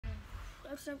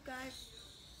What's up, guys?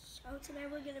 So today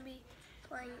we're gonna be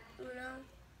playing Uno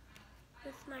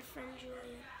with my friend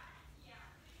Julian.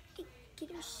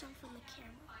 Get yourself on the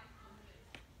camera.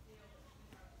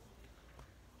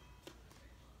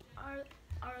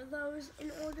 Are those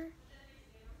in order?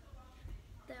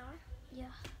 They are?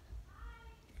 Yeah.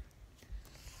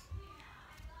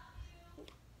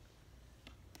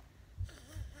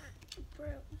 Bro,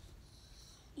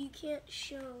 you can't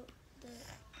show the...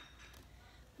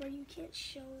 Bro, you can't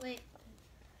show... Wait.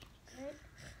 Right?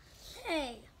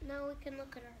 Hey! Now we can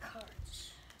look at our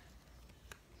cards.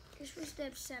 You're supposed to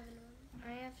have 7 of them.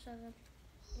 I have 7.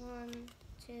 1,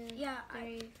 2, Yeah,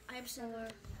 3, I have 7. 4,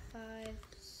 5,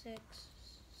 6,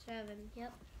 7.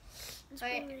 Yep. Let's All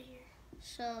put right. it right here.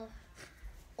 So,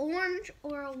 orange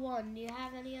or a 1? Do you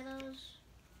have any of those?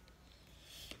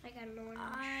 I got an orange.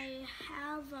 I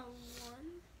have a 1.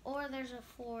 Or there's a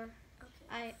 4. Okay.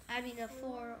 I mean a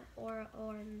 4 or an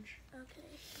orange.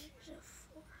 Okay, here's a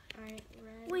 4. All right,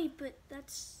 red. Wait, but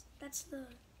that's the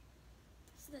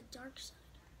dark side.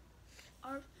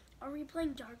 Are we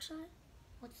playing dark side?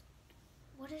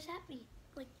 What does that mean?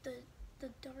 Like the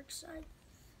dark side?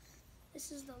 This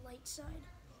is the light side.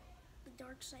 The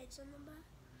dark side's on the back.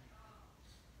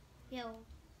 Yeah, we'll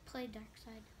play dark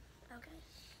side. Okay.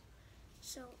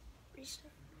 So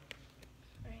restart.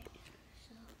 All right.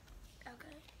 So,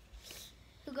 Okay.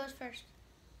 who goes first?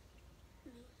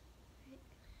 Me.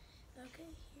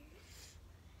 Okay, here.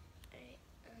 Alright,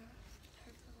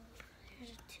 purple.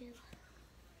 Here's a 2.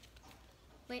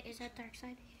 Wait, is that dark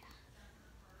side? Yeah.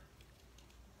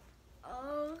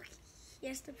 Oh, he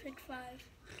has to pick 5.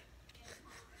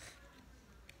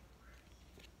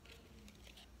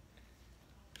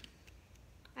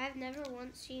 I've never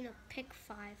once seen a pick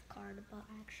 5 card, but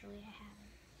actually I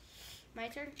haven't. My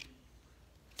turn?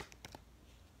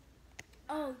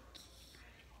 Oh,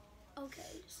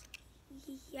 okay.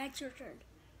 Yeah, it's your turn.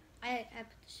 I put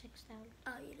the 6 down.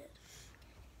 Oh, you did.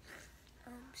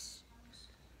 6.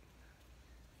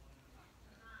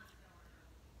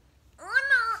 Oh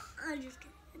no! I'm just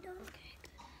kidding. I don't. Okay,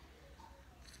 good.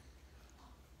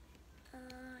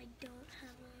 I don't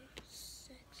have a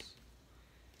 6.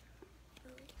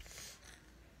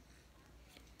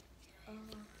 Oh,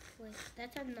 wait,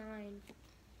 that's a 9.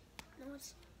 No,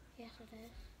 it's. Yes, it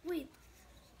is. Wait,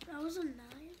 that was a 9?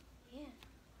 Yeah.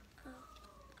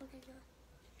 Oh, okay, go.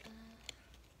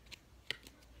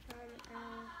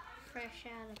 I'm fresh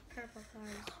out of purple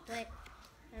cards. Wait,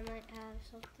 I might have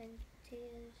something to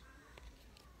use.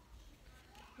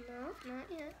 No, not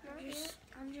yet, not yet.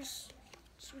 I'm just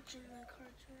switching the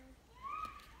cards around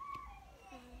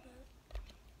a little bit.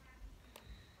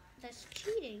 That's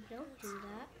cheating. Don't do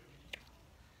that.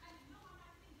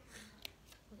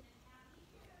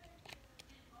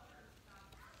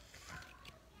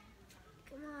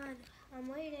 Come on. I'm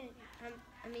waiting.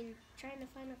 Trying to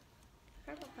find a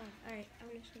purple card. Alright, I'm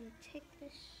just gonna take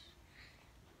this.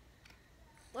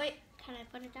 Wait, can I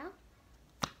put it down?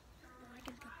 No, I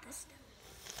can put this down.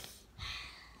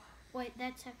 Wait,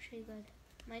 that's actually good.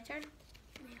 My turn?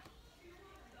 Yeah.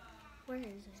 Where is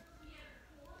it?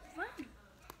 Fine.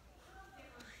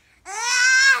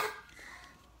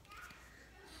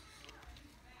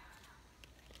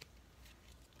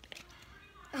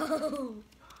 Oh!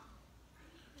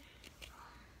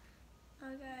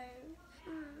 Okay.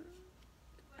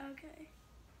 Okay.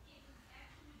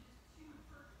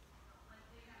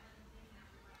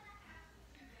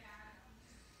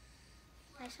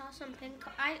 I saw some pink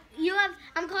cards.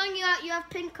 I'm calling you out. You have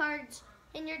pink cards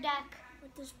in your deck.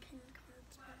 What does pin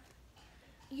cards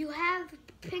mean? You have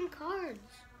pink cards.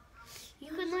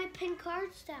 You can lay pink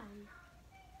cards down.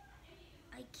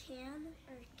 I can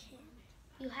or can't?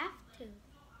 You have to.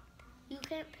 You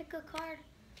can't pick a card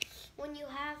when you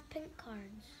have pink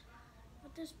cards.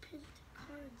 What does pin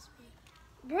cards mean?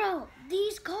 Bro,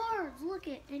 these cards, look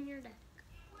it in your deck.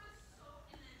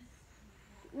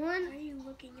 Why are you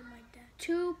looking in my deck?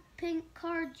 2 pink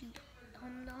cards, you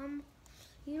dum-dum.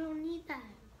 You don't need that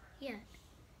yet.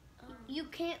 You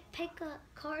can't pick a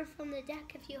card from the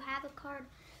deck if you have a card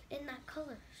in that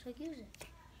color, so use it.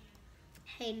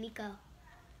 Hey, Nico.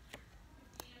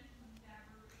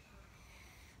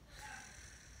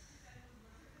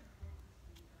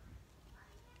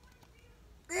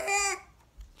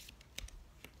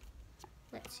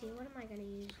 Let's see, what am I gonna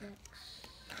use next?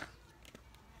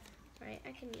 Alright,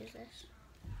 I can use this.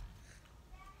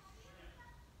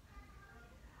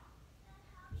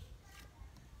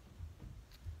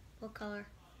 What color?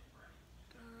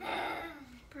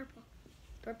 Purple.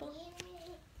 Purple?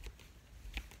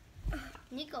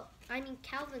 Nico,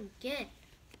 Calvin, get it.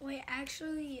 Wait,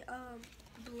 actually,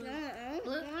 blue.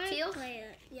 Blue? Teal?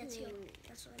 Yeah, teal.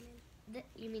 That's what I mean.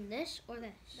 You mean this or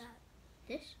this? That.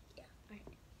 This? Yeah. All right.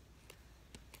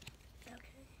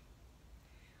 Okay.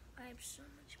 I have so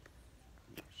much.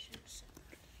 Should have said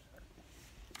that.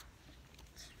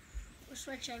 We're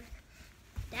switching.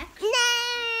 Deck?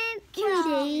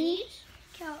 Cal. These?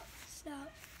 Cal,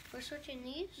 stop. We're switching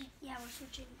these? Yeah, we're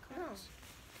switching No. cards.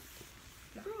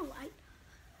 Bro,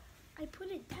 I put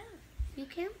it down. You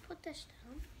can't put this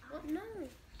down. What? No,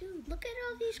 dude. Look at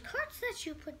all these cards that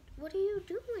you put. What are you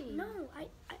doing? No,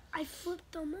 I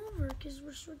flipped them over because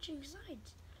we're switching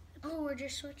sides. Oh, we're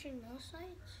just switching those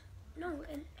sides? No,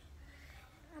 and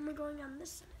I'm going on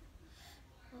this side.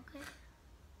 Okay.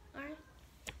 All right.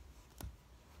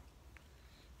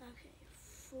 Okay,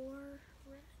 4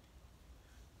 red.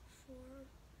 4.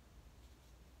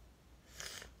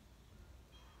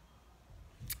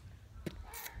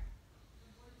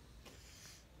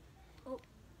 Oh,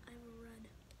 I have a red.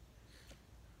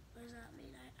 What does that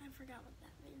mean? I forgot what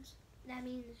that means. That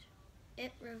means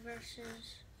it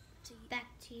reverses To you. back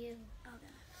to you.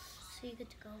 Okay. So you get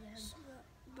to go again.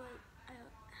 But I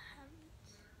haven't.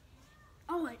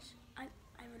 Oh, I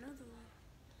have another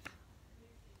one.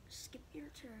 Skip your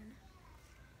turn.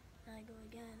 And I go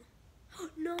again.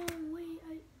 No, wait.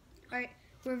 All right.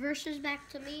 Reverses back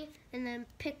to me, and then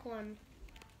pick one.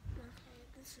 Okay,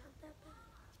 that's not that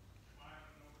bad.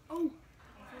 Oh,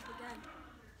 flip again.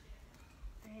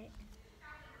 All right.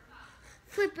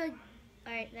 Flip a.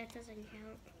 All right, that doesn't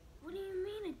count. What do you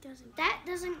mean it doesn't? That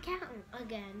doesn't count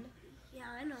again. Yeah,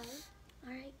 I know. All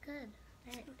right, good.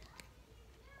 All right.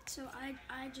 So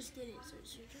I just did it. So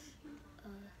it's your turn.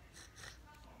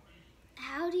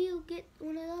 How do you get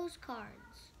one of those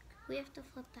cards? We have to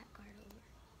flip that card over.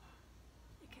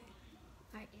 Okay.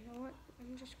 All right, you know what?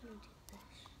 I'm just gonna do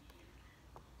this.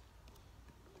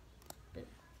 Boom.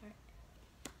 All right.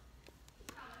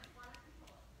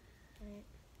 All right.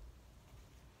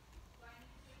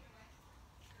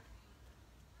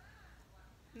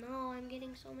 No, I'm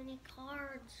getting so many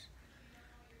cards.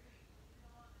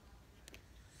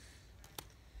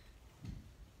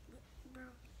 Bro.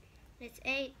 It's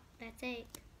 8. That's 8.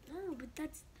 No, but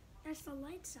that's the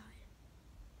light side.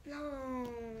 No.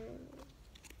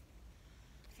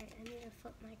 Alright, I need to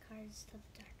flip my cards to the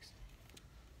dark side.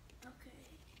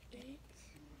 Okay. 8.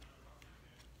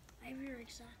 I have your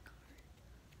exact card.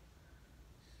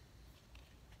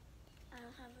 I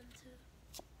don't have them too.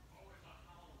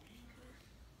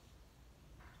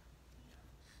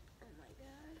 Oh my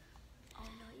god. Oh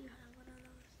no, you have one of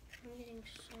those. I'm getting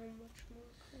so much more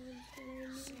cards than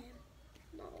I need. Same.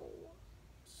 No.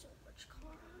 So much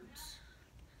cards.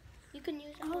 You can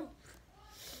use Oh. them.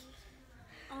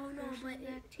 Oh no, but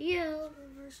Back it to you.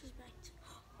 reverses back to.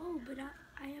 Oh, but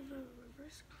I have a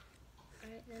reverse card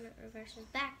Alright, then it reverses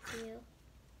back to you.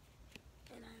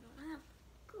 and I don't have.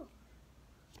 Cool.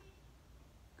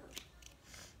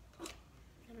 Oh.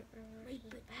 Then it reverses Wait,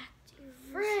 but back to you. it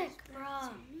Frick, reverses bro. back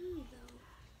to me though.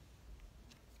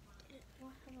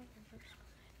 What have a reverse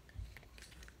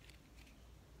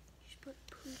You should put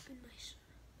poop in my shirt.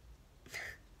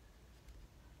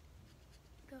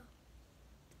 Go.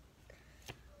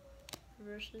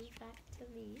 Reverses back to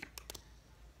me.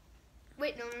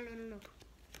 Wait, no.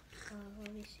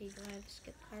 Let me see. Do I have a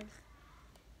skip card?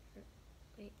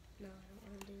 Wait, no, I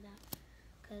don't want to do that.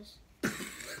 Because,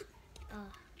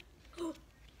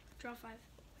 Draw 5.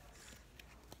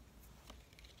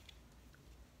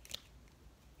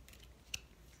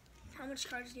 How much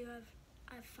cards do you have?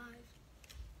 I have 5.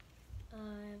 I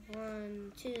have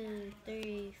 1, 2,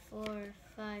 3, 4,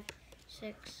 5,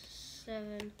 6,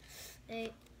 7,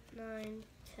 8, 9,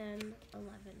 10,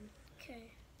 11. Okay.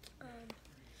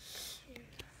 Here.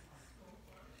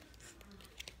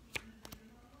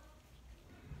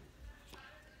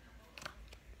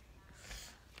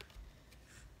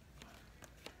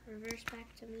 Reverse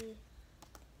back to me.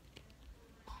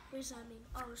 What does that mean?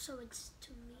 Oh, so it's to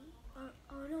me?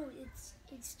 Oh no, it's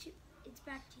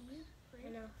back to you, I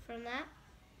right? know. From that?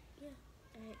 Yeah.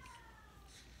 Alright.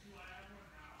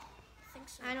 I think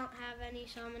so. I don't have any,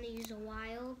 so I'm going to use a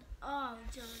wild. Oh,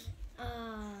 John.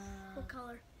 What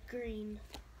color? Green.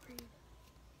 Green.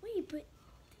 Wait, but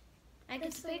I get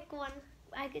That's to the- pick one.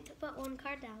 I get to put one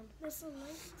card down. that's the light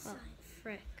Oh, side.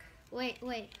 frick. Wait.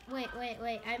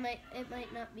 It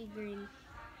might not be green.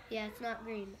 Yeah, it's not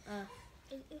green.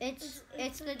 It's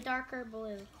the darker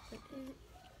blue.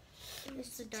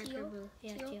 It's the darker teal? blue.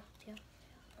 Yeah, Teal? teal.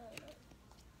 Oh,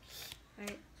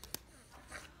 Alright.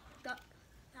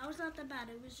 that was not that bad.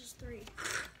 It was just 3.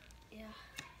 Yeah.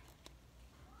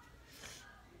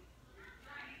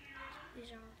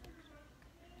 These are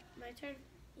all my turn.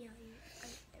 Yeah.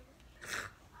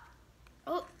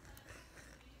 Oh!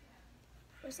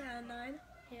 Was that a 9?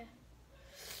 Yeah.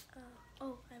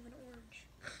 Oh, I have an orange.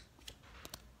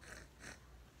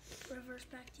 Reverse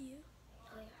back to you.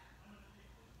 Oh,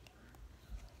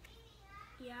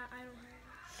 yeah. Yeah, I don't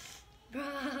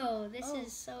have Bro, this Oh.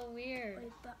 is so weird.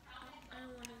 Wait, but I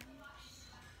don't want to use.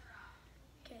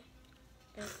 Okay.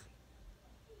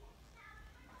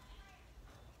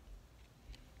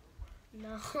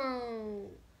 No. Oh,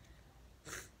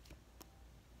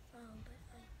 but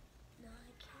no,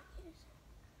 I can't use it.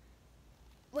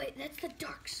 Wait, that's the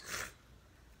dark side.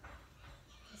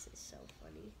 This is so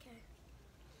funny. Okay.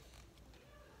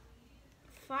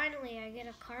 Finally, I get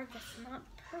a card that's not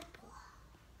purple.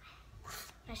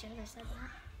 I should have said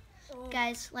that. Oh,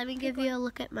 Guys, let me give Pick you a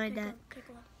look at my pick deck. one. Pick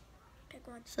one. Pick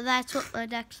one. So that's what my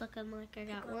deck's looking like. I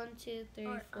got Pick one. 1, 2, 3,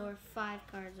 Alright, 4, 5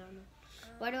 cards on it.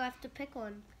 Why do I have to pick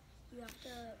one? You have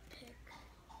to pick.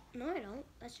 No, I don't.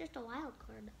 That's just a wild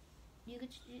card. You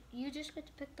just get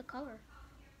to pick the color.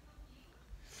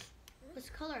 What's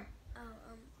the color? Oh,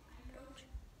 orange.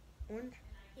 Orange?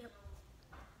 Yep.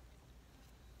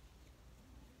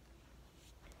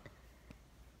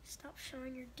 Stop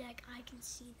showing your deck. I can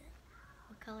see that.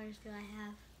 What colors do I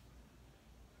have?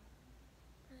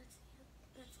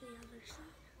 That's the other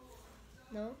side.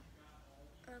 No?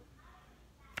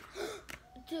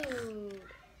 Dude.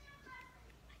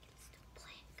 I can still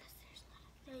play it because there's not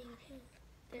No, you can't.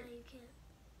 No, you can't.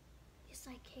 Yes,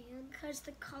 I can. Because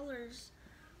the colors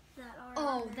that are.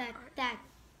 Oh, on there aren't- that.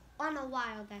 On a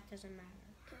wild, that doesn't matter.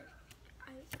 Okay. I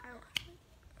don't have it.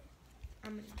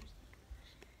 I'm going to use it.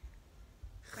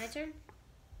 My turn?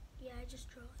 Yeah, I just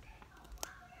drew it.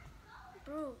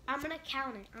 Bro, I'm going to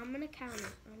count it.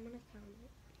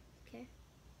 Okay?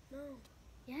 no.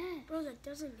 Yeah. Bro, that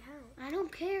doesn't count. I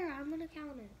don't care. I'm going to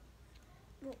count it.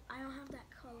 Well, I don't have that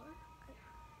color.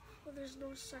 Well, there's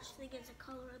no such thing as a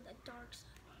color on the dark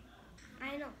side.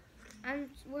 I know.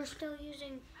 We're still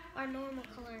using our normal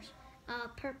colors.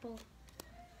 Purple.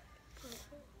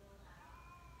 Purple.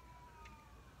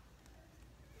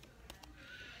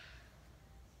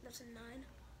 That's a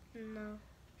 9. No.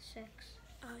 6.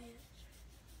 Oh, yeah.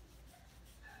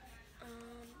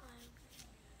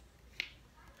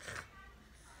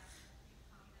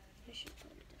 I should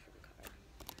put a different card.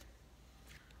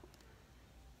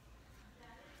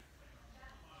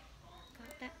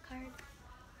 Got that card?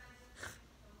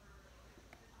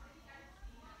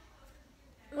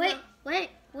 Wait.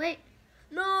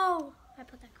 No! I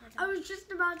put that card I down. was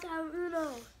just about to have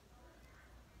Uno.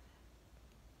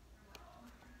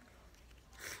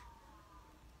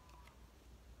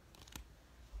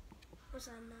 Was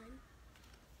that a 9?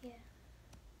 Yeah.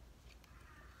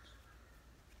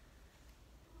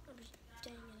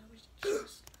 Dang it, I was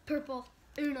just. Purple.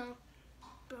 Uno.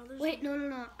 Bro, there's Wait,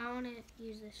 no. I want to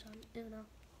use this one. Uno.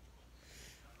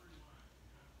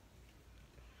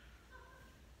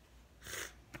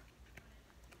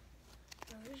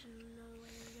 Bro, there's no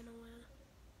way you're gonna win.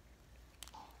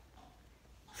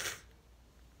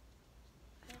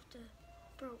 I have to.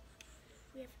 Bro,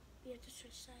 we have to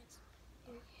switch sides.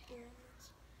 Here on this.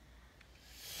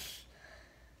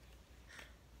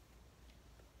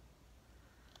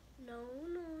 No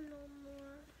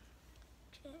more.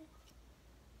 Okay.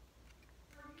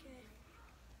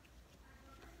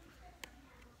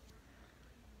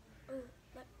 Oh,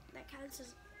 that counts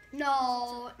as.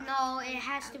 No, it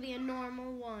has to be a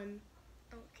normal one.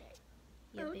 Okay.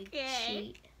 You big Okay.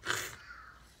 cheat.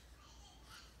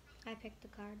 I picked the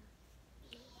card.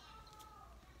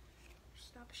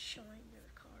 Stop showing your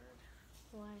card.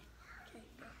 Why? Okay,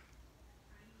 bro.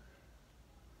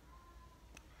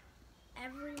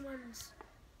 Everyone's.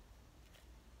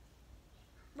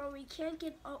 Bro, we can't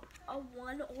get a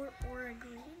 1 or a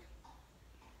green.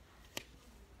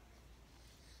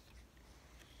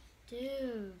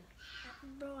 Dude.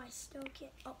 Bro, I still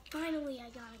can't. Oh, finally I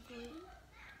got a green.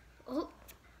 Oh.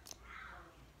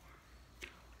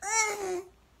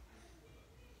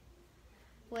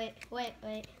 Wait.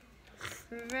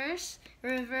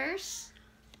 Reverse.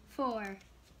 4.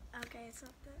 Okay, it's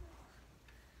not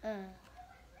that.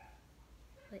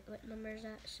 Wait, what number is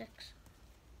that? 6.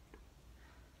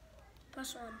 +1.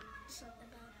 It's not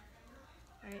that bad.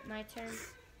 Alright, my turn.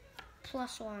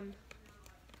 +1.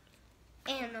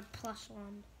 And a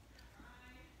 +1.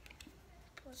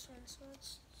 +1, so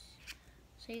it's.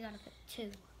 So you gotta pick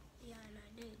 2. Yeah, and I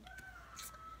did.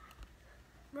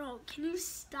 Bro, can you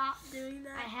stop doing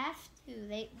that? I have to.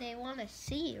 They want to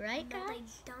see, right, No,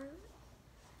 guys? they don't.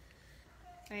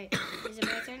 Alright, is it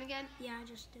my turn again? Yeah,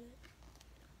 just do it.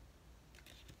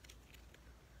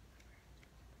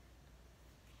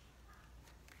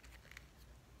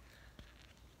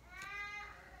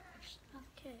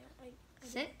 Okay, I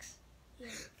 6? Yeah.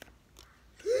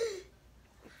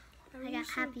 I got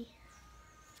happy.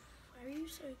 Why are you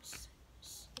so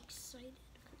excited?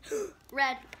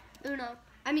 Red. Uno.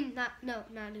 I mean, not Uno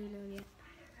yet.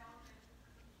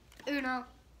 Uno.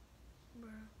 Bro.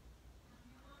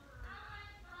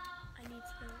 I need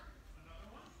some.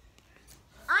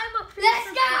 I'm a piece Let's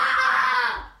of go!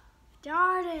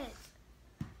 Darn it.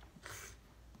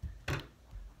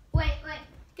 Wait.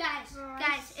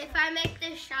 Guys, if I make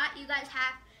this shot, you guys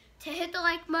have to hit the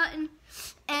like button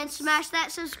and smash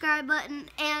that subscribe button,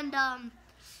 and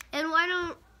why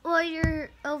don't, while you're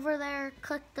over there,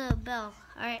 click the bell.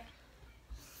 All right.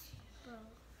 Bro.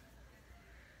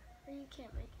 You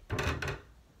can't make it.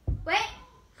 Wait.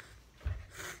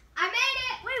 I made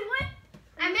it. Wait, what?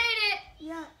 I made it.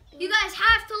 Yeah. You guys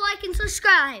have to like and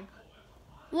subscribe.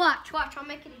 Watch, I'll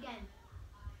make it again.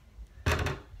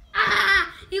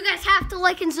 You guys have to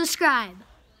like and subscribe.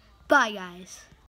 Bye, guys.